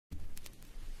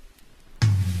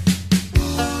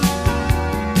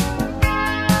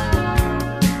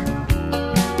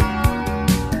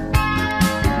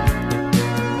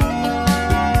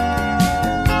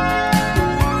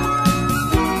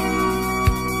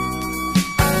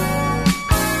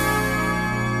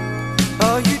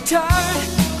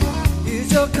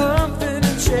so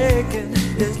confident, shaking.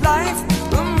 Is life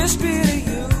a mystery to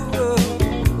you?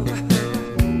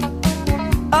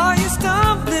 Are you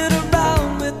stumbling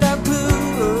around without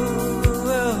clues?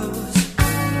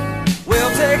 Well,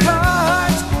 take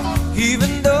heart,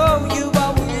 even though you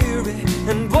are weary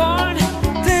and worn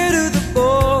clear to the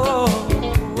bone.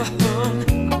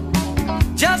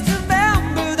 Just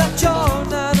remember that you're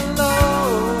not alone.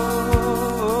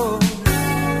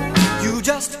 You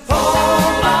just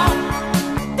hold on.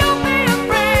 Don't be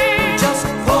afraid. Just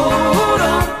hold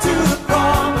on to the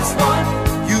promised one.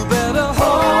 You better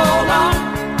hold on.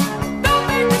 Don't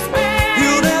be dismayed.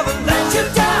 He'll never let you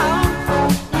down.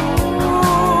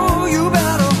 Ooh, you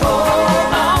better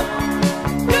hold on.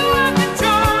 You have been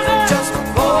chosen. Just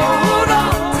hold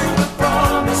on to the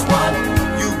promised one.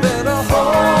 You better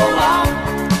hold on.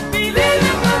 Believe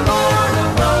in the Lord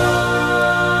alone.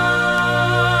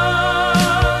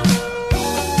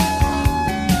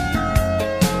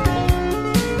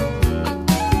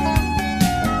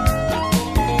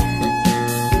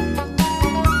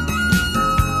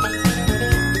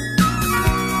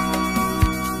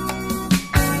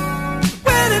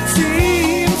 When it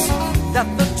seems that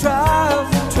the trials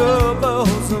and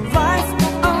troubles of life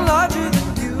are larger than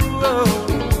you,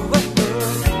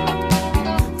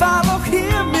 follow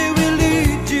him, he will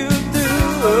lead you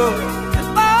through.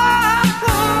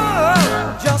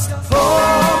 Just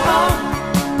hold on.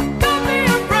 Don't be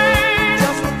afraid.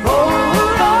 Just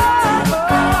hold on to the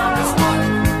promised one.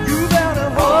 You better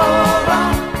hold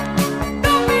on.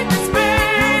 Don't be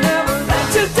dismayed. He'll never let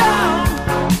you down.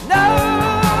 No.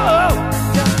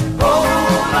 Just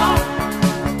hold on.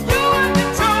 You have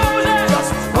been chosen.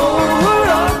 Just hold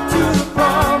on to the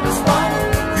promised one.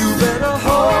 You better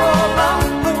hold on.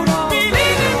 Hold on.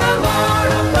 Believe in the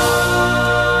Lord alone.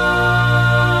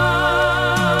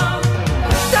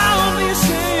 Don't be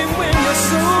ashamed when your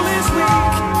soul is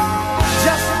weak.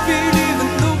 Just believe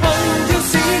in the one you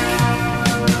seek.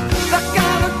 The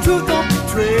God of truth don't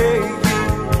betray you.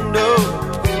 No,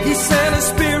 He sent His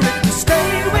Spirit to stay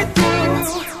with you.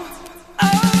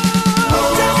 Oh,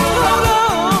 just hold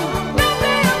on. Don't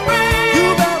be afraid. You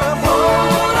better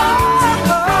hold on to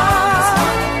the promised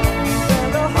one. You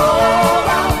better hold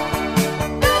on.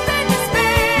 Don't be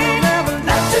dismayed. He'll never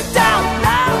let you down.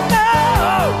 No, no.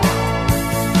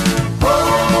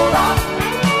 Hold on.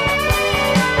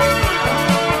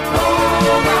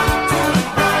 Hold on to the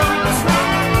promised one.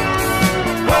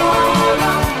 Hold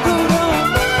on. Hold on.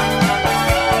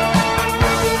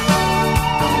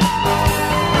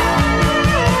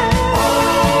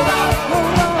 Hold on. Hold on.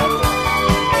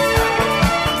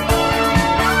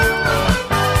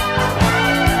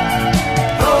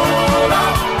 Hold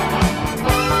on.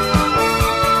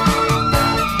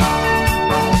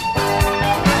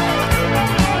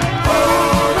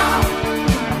 Hold on.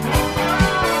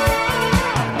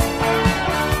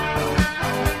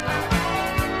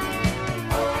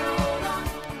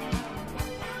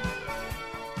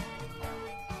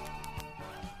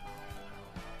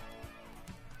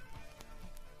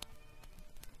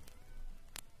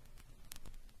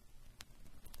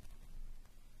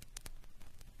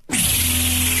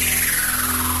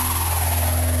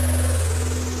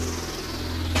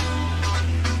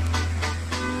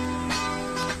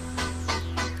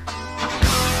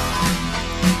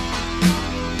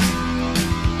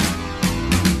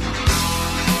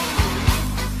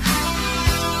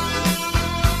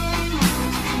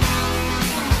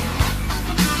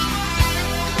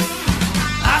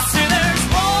 I see there's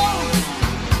walls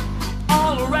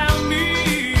all around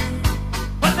me,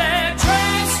 but they're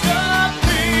dressed up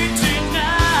pretty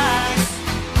nice.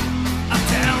 I'm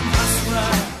down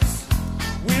hustlers,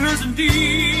 winners and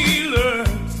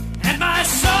dealers, and my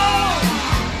soul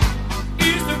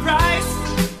is the price.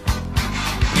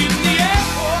 In the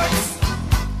airports,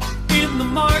 in the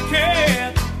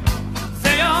market,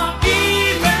 they are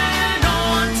even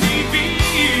on TV.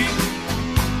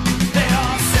 They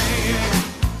all saying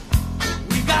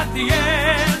we got the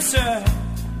answer,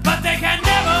 but they can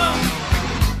never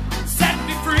set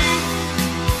me free.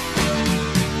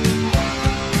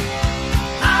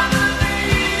 I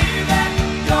believe that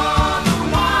you're the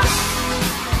one.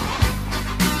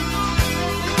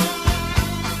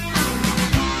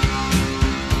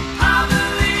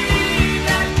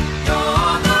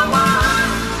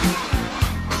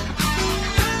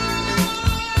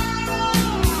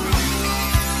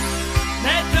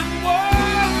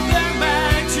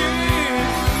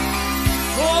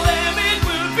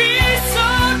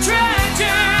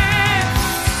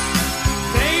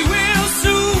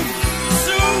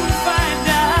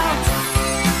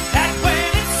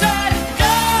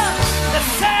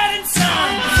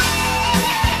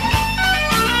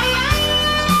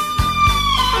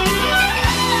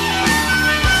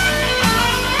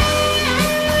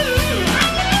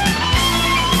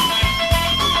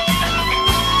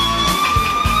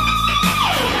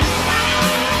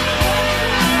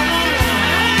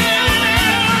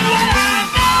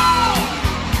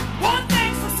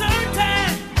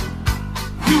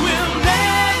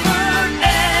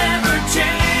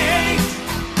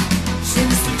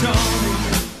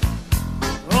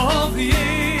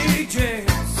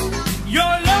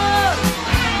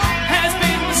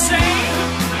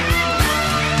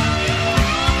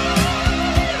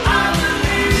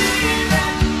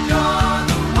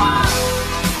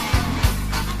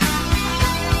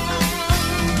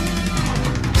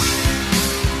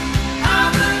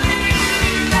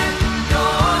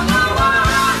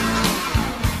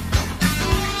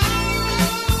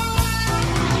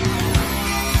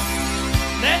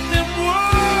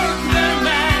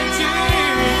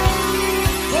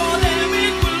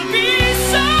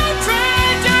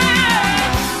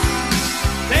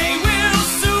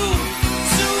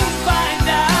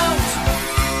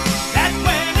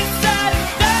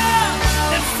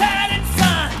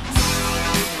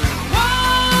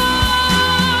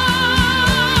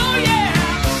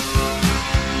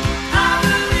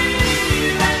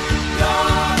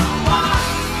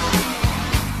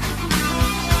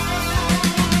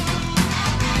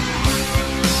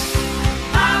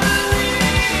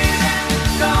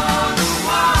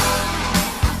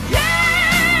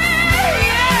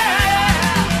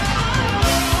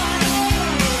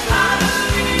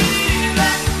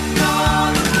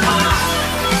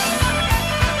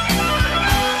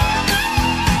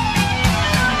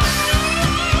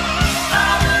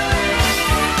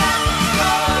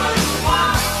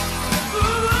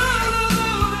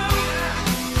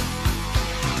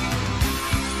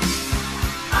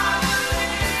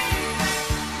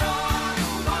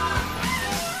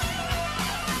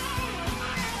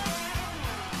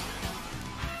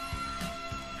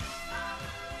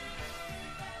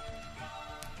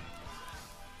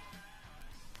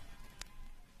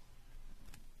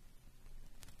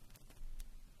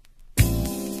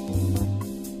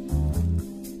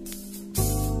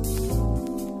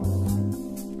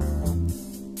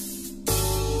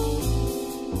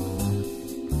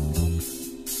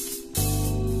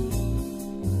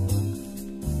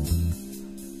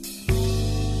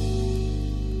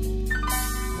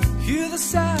 the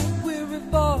sad, weary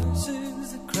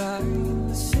voices that cry in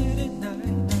the city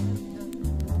night.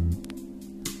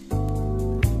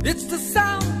 It's the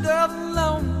sound of the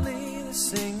lonely, the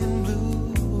singing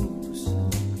blues.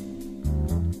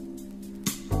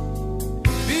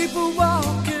 People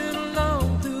walking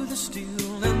along through the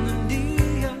steel and the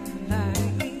neon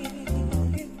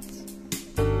lights.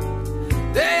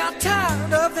 They are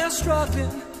tired of their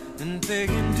struggling and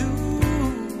begging dues.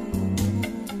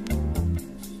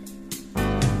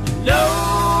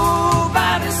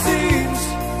 Nobody seems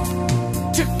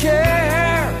to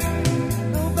care.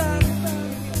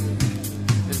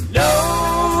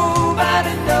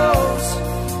 Nobody knows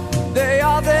they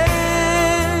are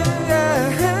there.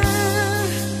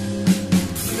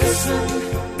 Listen,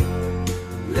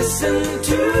 listen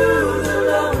to the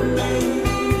lonely.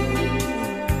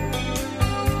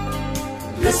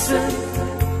 Listen,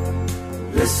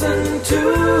 listen to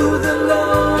the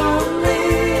lonely.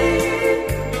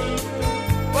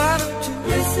 Why don't you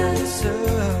listen, sir?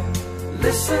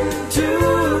 Listen to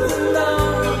the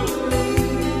lonely.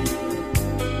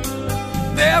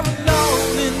 They're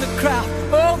alone in the crowd.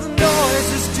 Oh, the noise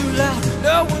is too loud.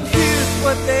 No one hears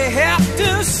what they have to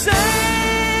say.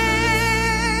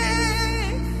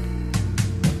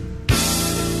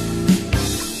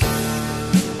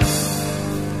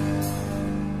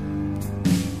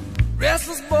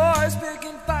 Restless boys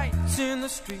picking fights in the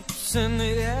streets and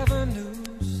the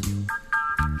avenues.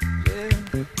 Yeah.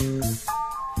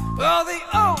 Well, the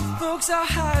old folks are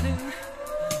hiding.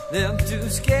 They're too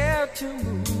scared to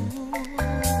move.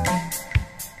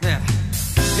 Now,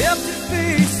 empty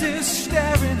faces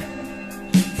staring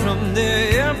from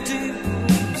their empty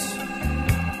rooms.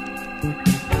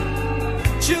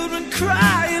 Children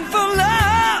crying for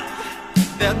love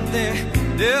that they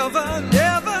never knew.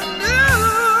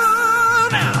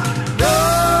 Now,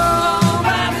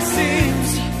 nobody seems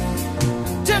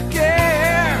to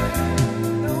care.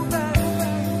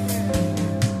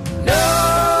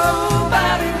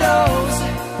 Nobody knows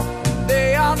they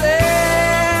are there.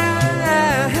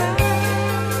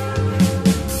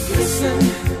 Listen,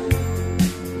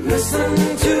 listen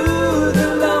to the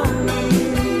lonely.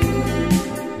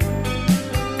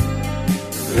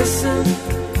 Listen,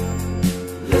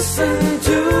 listen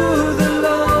to the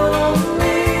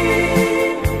lonely.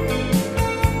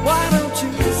 Why don't you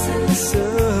listen,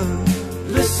 sir?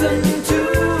 Listen to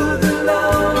the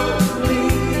lonely.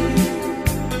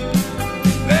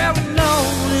 They're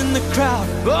alone in the crowd.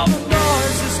 All the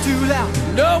noise is too loud.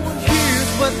 No one hears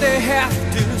what they have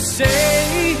to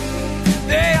say.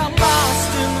 They are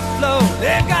lost in the flow.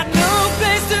 They've got no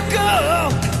place to go.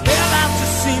 Their lives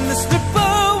just seem to slip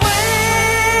away.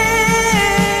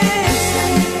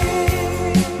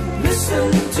 Listen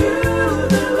to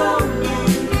the lonely.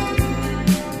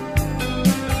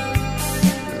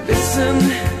 Listen,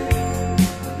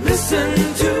 listen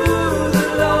to the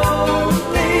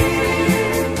lonely.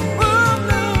 Oh,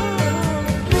 no.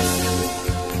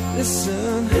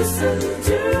 Listen, listen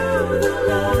to the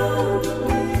lonely.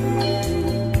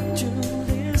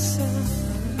 Listen,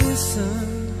 listen.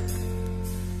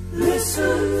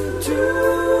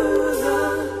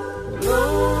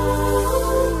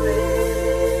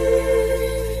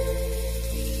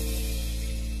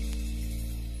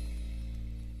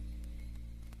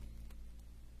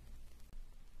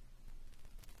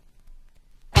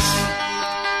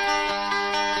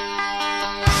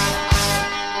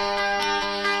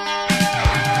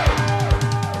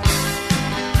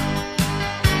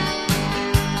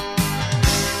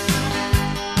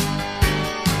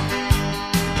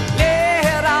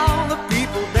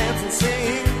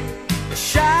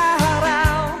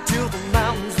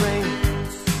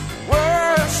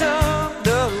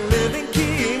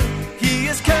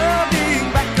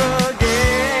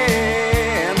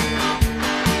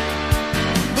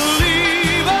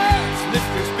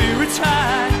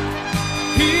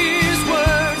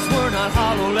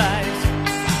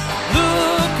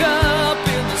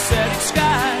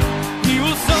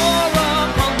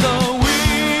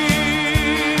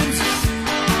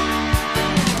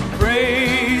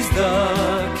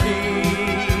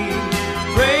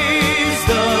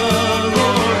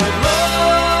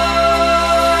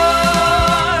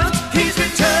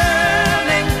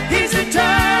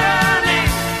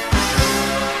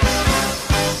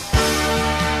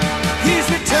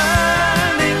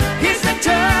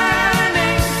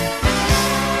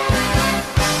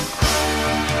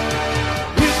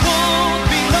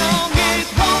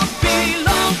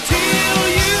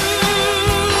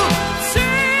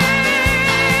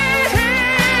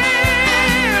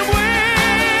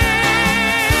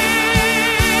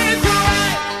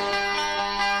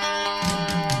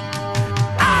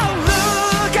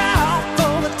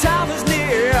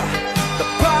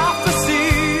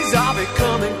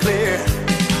 clear.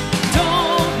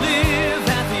 Don't live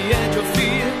at the edge of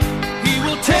fear. He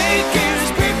will take his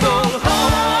people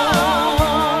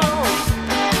home.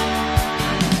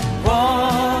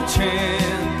 Watch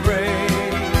and pray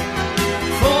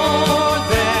for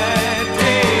that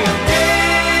day of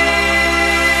days.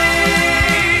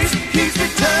 He's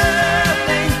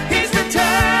returning, he's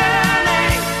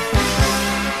returning.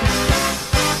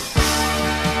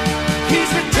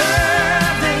 He's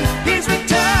returning, he's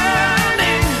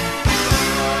returning.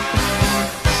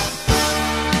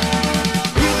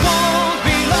 It won't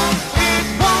be long, it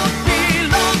won't be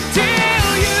long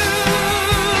till you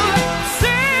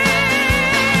see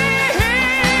him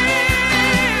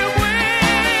with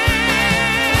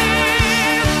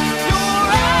your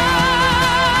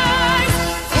eyes,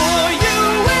 for you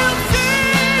will see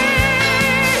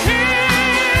him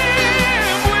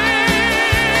with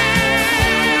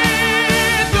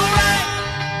your eyes.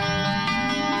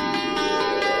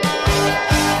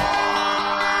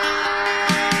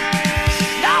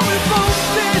 Now it won't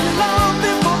be long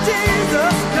before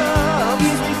Jesus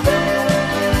comes.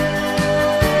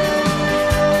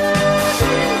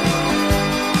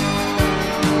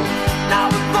 Now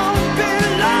it won't be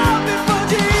long before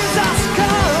Jesus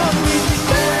comes.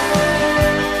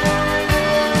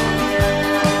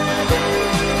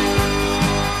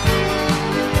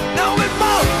 No, it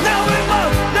won't, no, it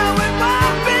won't, no, it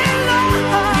won't be long.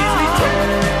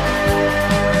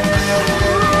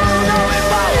 No, it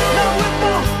won't, no, it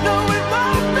won't, no, it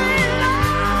won't be long.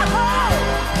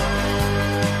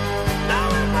 No,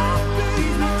 it won't be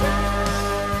long.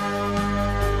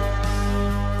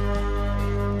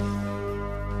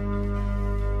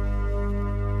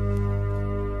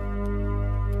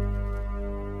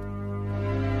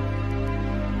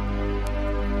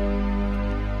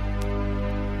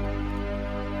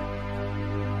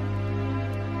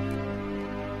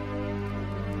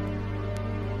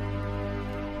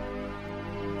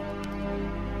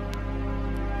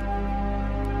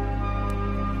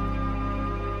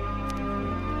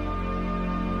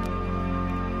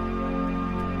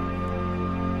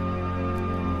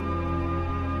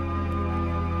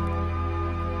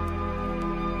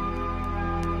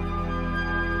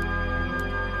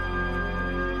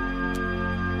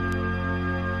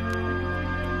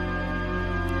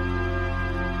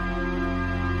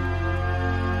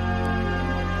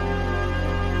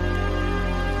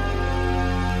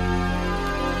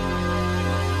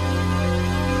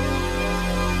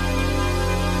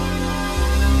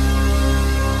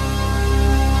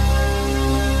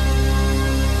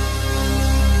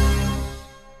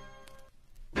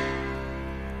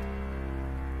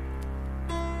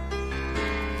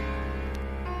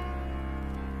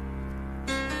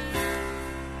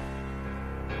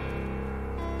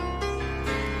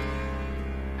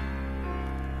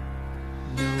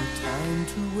 No time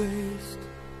to waste,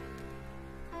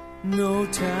 no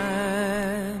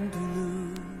time to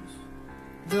lose.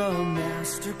 The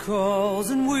Master calls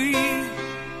and we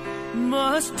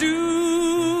must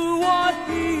do what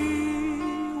he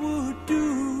would do.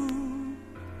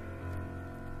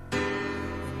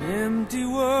 An empty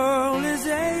world is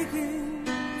aching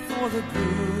for the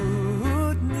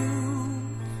good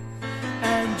news,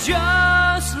 and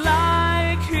just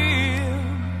like him,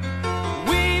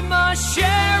 we must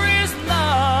share his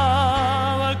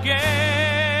love again.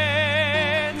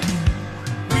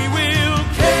 We will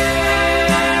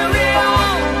carry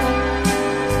on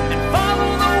and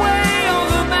follow the way of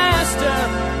the Master.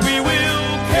 We will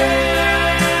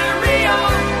carry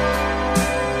on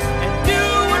and do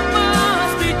what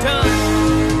must be done.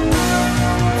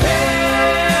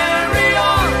 Carry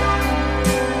on,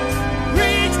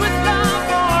 reach with love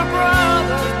for our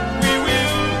brother. We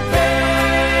will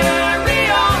carry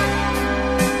on,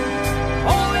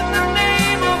 all in the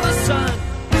name of the Son.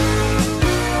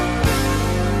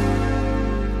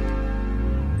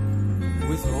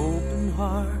 With open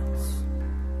hearts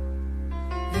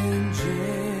and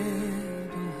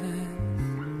gentle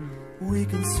hands, we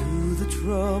can soothe the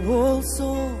troubled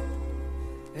soul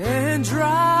and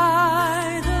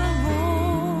dry the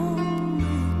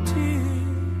lonely tear.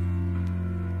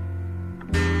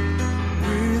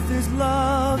 With his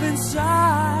love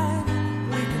inside,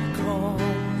 we can calm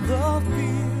the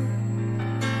fear.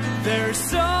 There's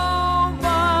so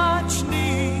much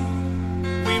need,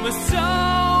 we must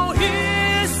sow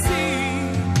his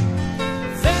seed.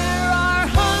 There are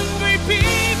hungry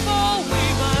people we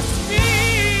must feed.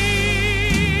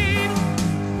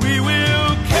 We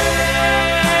will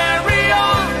carry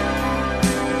on,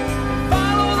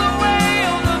 follow the way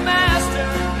of the Master.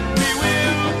 We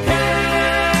will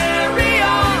carry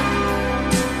on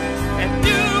and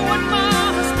do what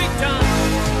must be done.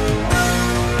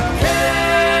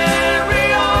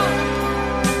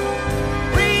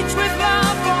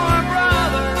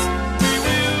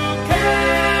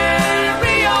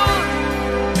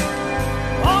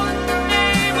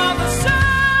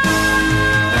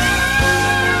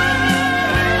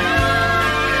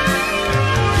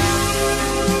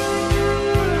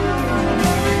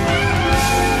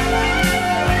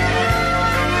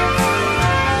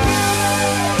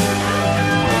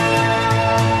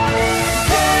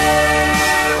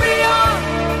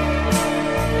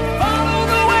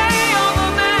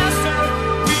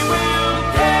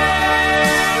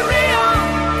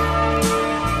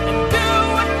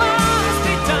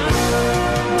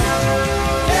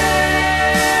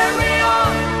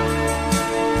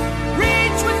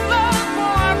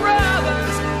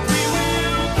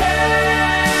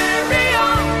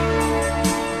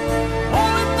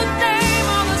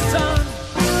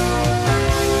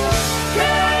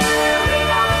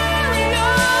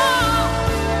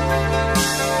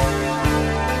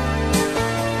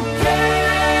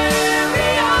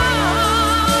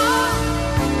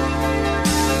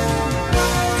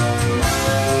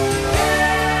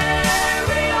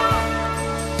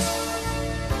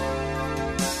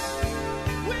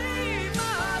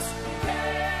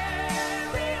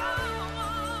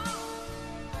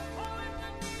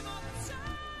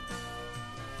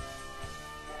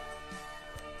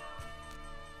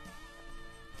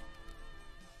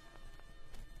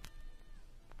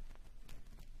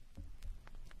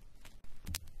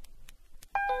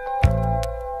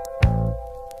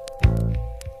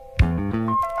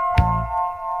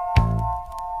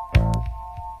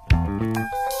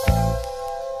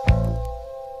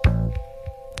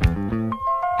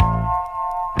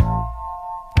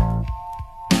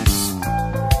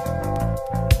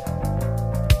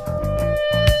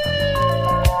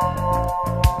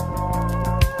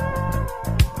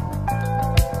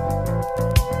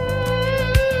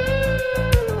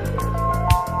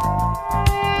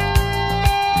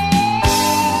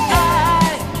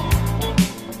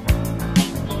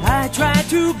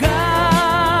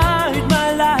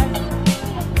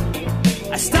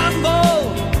 stumble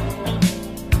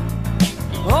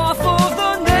off of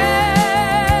the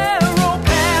narrow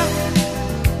path,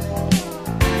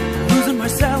 losing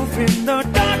myself in the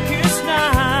darkest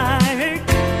night,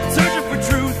 searching for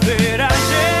truth that I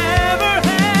never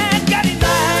had. Guiding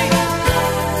light,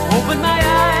 open my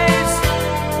eyes,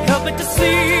 help me to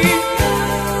see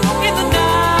in the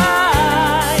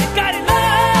night. Guiding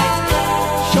light,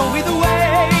 show me the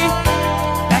way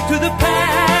back to the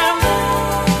path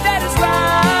that is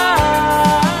right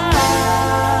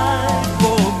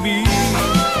for me.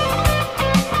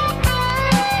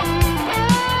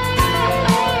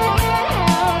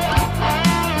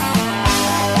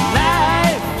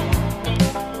 Life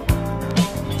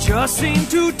just seemed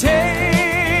to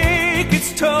take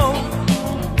its toll.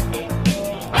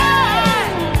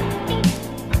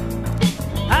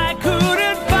 I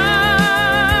couldn't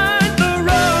find the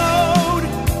road.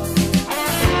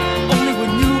 Only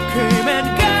when you came and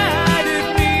guided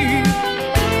me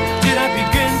did I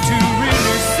begin to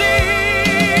really see.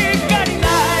 Guiding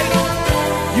light,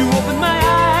 you opened my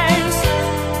eyes,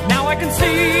 now I can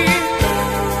see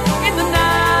in the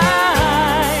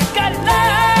night. Guiding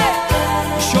light,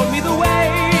 you showed me the way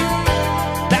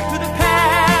back to the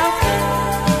path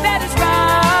that is right.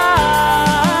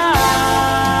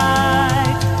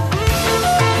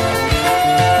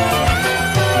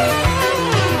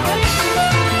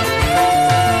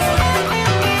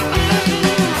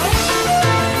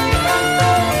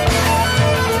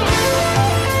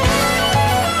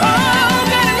 Oh,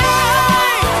 guiding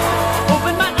light,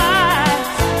 open my eyes,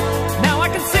 now I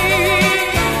can see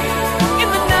in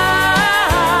the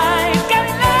night.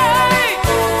 Guiding light,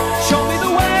 show me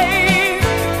the way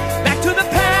back to the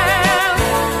path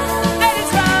that is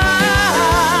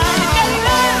right. Guiding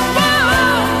light,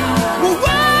 whoa,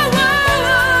 whoa,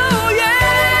 whoa,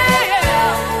 yeah.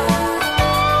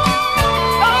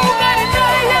 Oh, guiding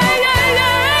light, yeah, yeah,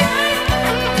 yeah.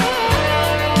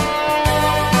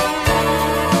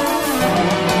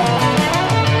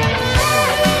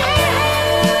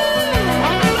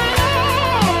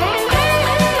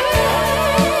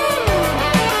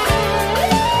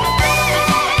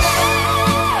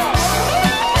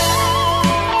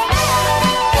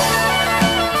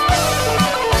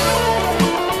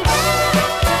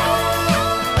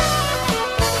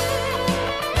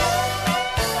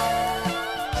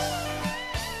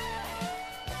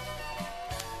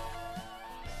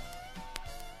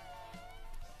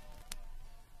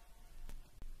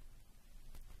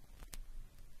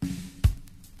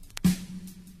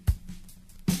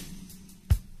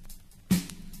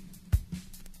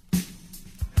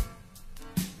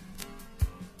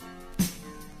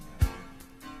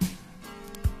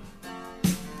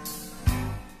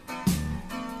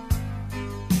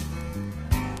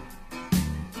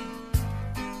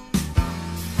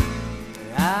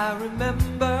 I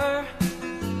remember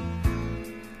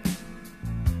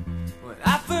when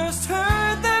I first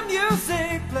heard the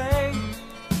music play.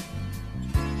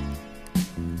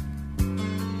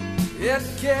 It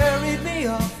carried me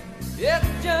off, it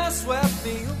just swept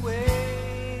me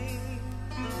away.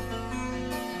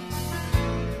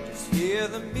 Just hear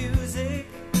the music,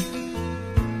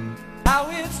 how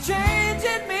it's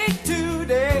changing me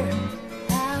today.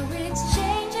 How it's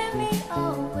changing me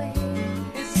always.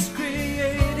 It's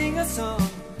creating a song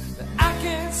that I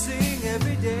can sing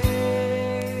every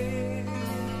day.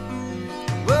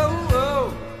 Whoa,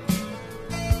 whoa.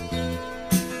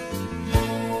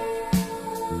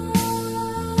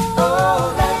 Oh,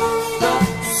 let the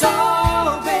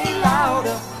song be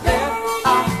louder. Let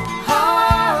our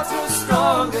hearts grow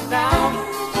stronger now.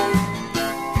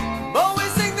 But we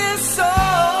sing this song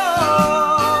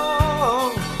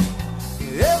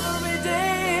every day.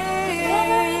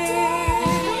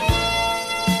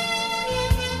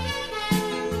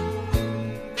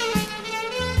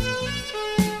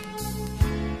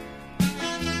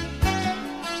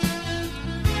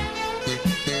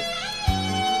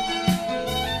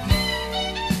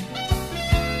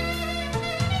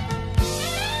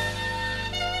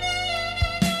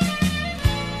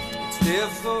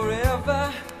 Live forever,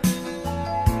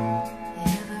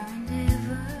 Ever and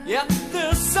ever. yet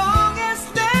the song has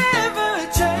never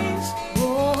changed.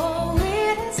 Oh,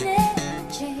 it has never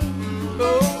changed.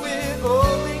 Oh, it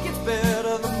only gets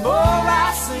better the more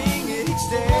I sing it each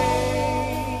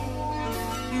day.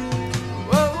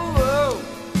 Whoa, whoa.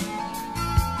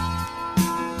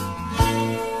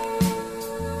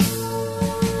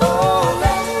 Oh,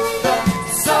 let the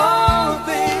song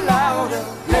be louder.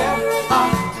 Let our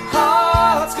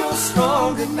hearts grow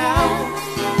stronger now.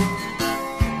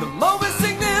 The more we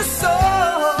sing this song,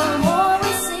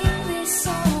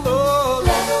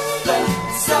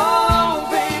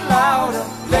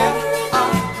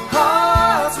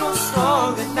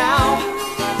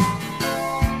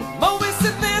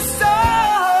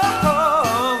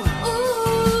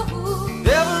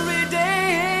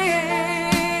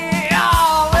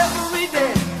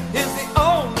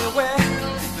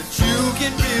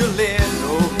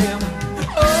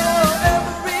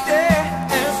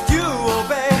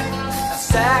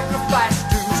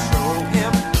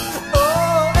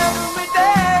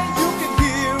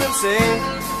 say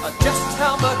just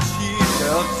how much he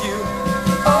loves you.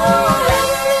 Oh, let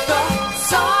the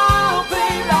song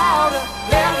play louder,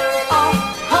 let our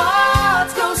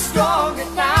hearts grow stronger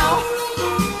now.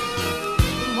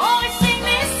 The more we sing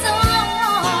this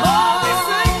song, The more we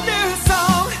sing this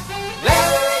song, let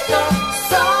the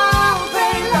song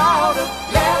play louder,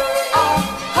 let our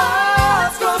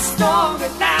hearts grow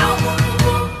stronger now.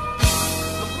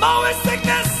 The more we sing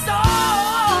this song.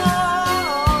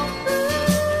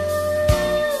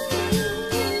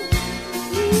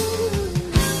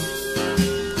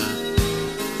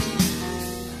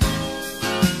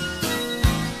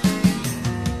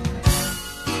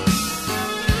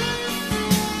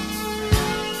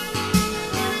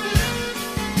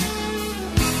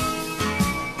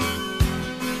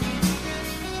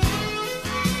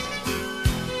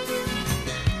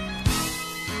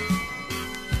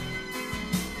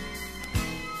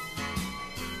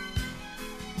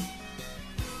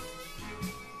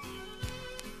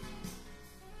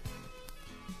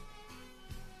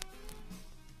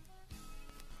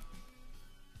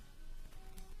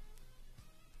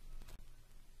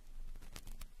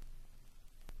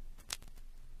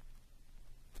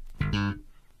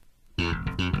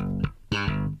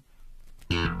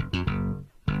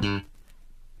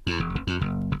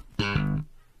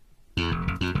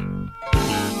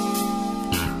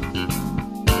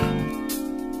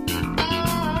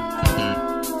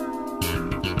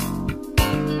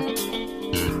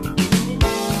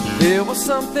 There was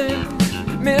something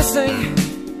missing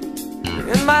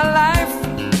in my life,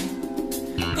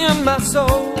 in my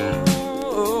soul.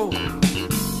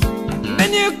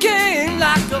 And you came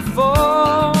like a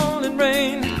falling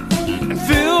rain and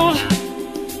filled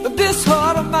this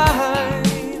heart of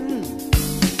mine.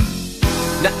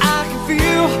 Now I can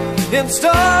feel it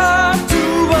start to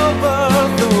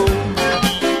overflow.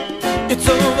 It's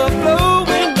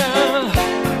overflowing now,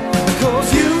 'cause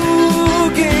you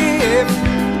gave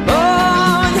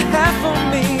all you had for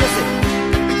me.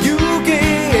 You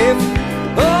gave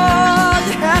all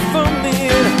you had for me.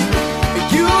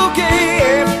 You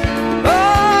gave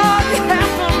all you had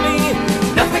for me.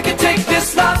 Nothing can take this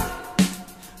love.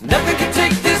 Nothing can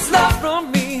take this love from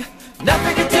me.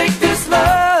 Nothing can take this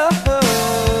love.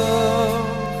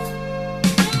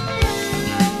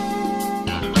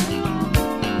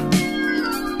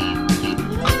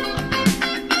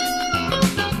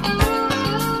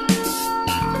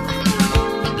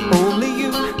 Only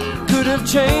you could have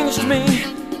changed me.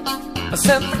 I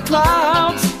sent the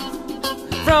clouds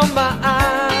from my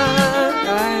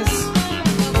eyes,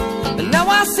 and now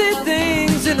I see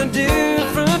things in a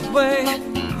different way.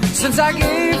 Since I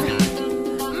gave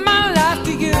my life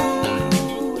to you,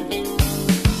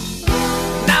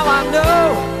 now I know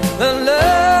the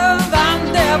love I'll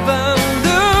never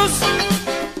lose,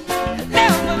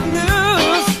 never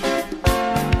lose.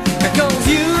 Because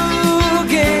you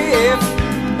gave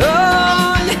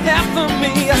all you have for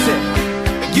me. I said,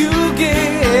 you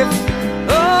gave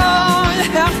all you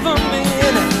have for me.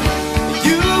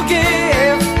 You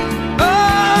gave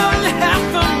all you have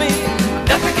for me.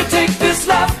 Nothing can take this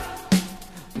love.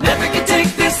 Nothing can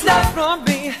take this love from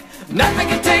me. Nothing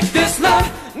can take this love.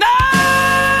 No!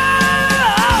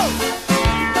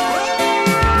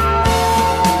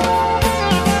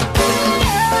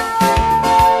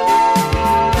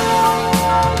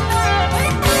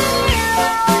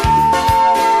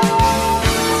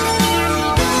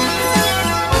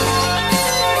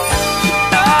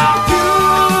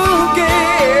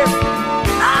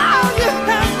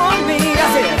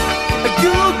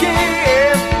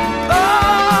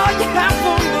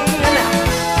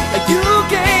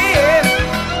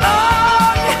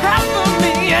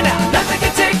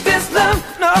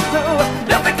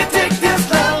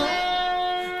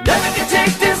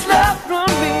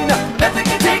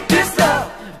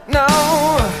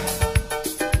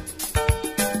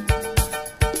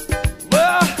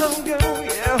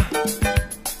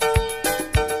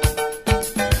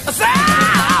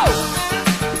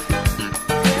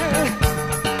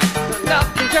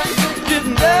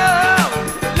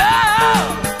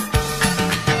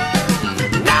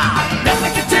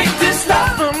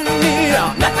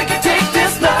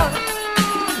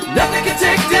 Nothing can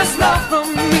take this love from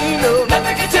me, no,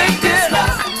 nothing can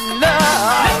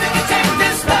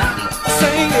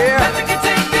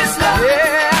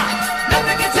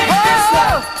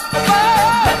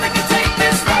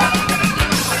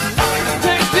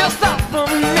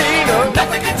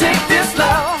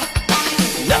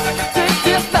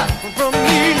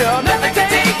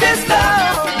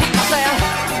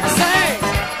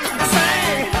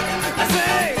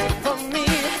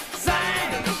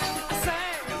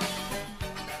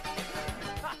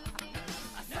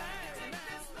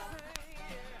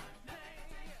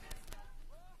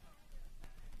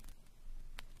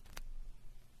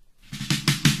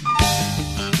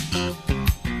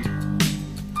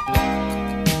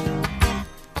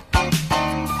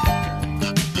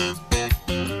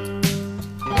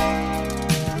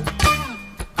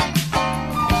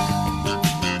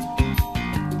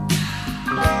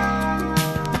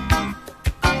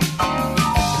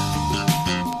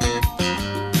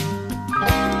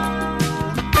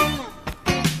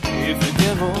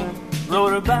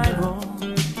the Bible,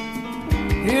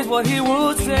 here's what he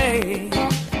would say.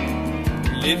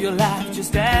 Live your life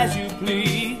just as you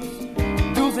please.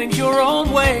 Do things your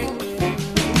own way.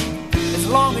 As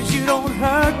long as you don't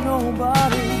hurt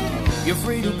nobody, you're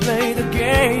free to play the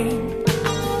game.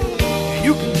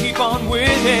 You can keep on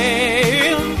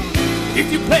winning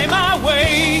if you play my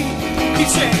way. He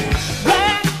said,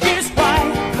 black is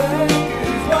white,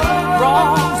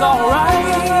 wrong's alright.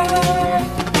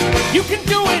 You can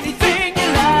do anything you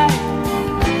like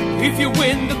if you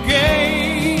win the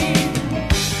game.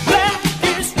 Black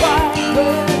is white,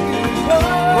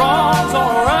 wrong's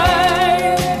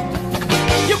alright.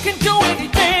 You can do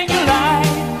anything you like.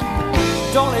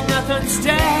 Don't let nothing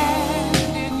stand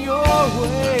in your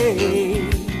way.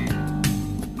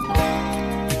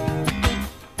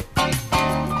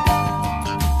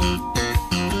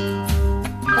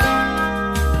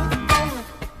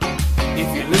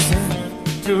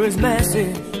 To his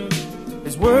message,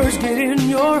 his words get in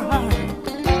your heart.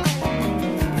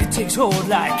 It takes hold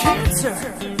like cancer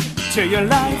till your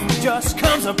life just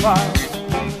comes apart.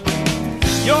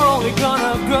 You're only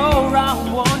gonna go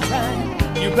round one time.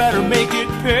 You better make it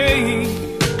pay.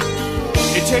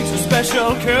 It takes a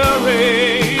special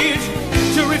courage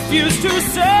to refuse to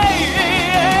say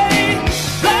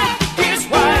black is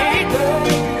white,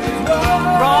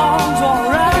 wrong's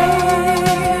alright.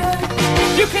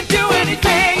 You can do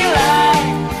anything you like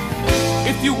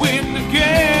if you win the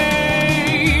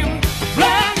game.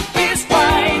 Black is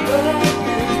white,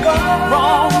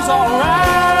 wrong's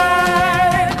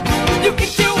alright. You can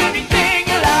do anything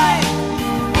you like.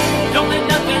 Don't let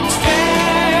nothing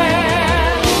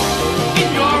stand in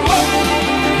your way.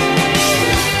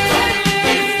 Black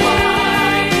is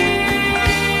white,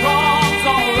 wrong's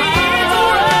alright.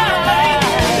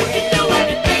 You can do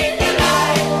anything you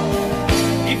like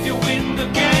if you win the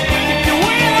game.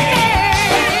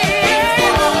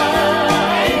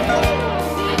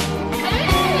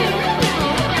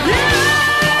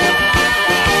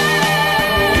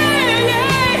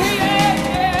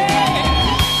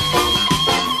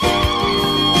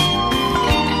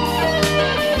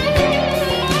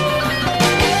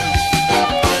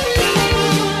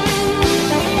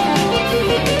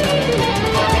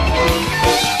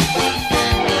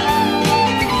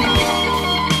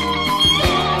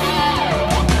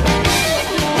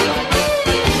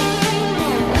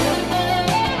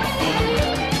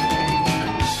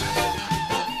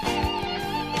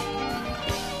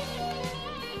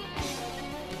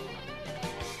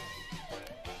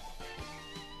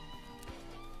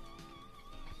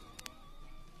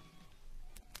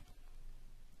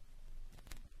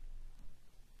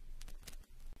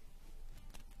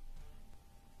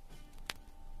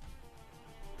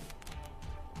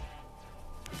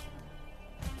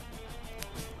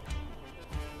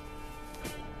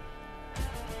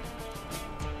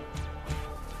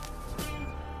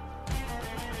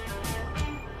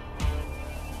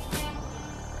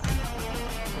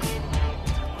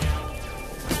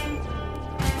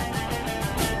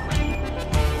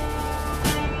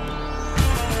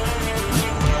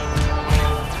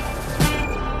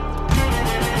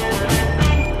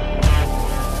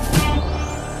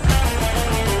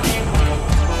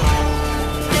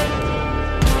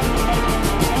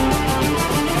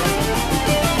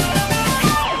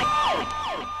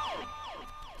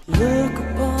 Look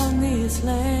upon this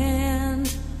land,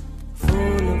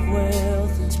 full of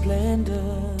wealth and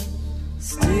splendor.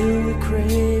 Still we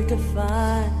crave to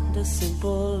find a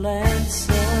simple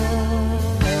answer.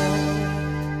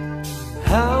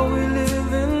 How we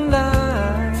live in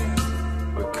life,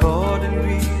 recording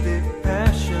really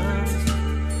passions.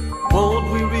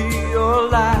 Won't we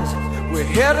realize we're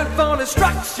headed for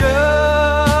destruction?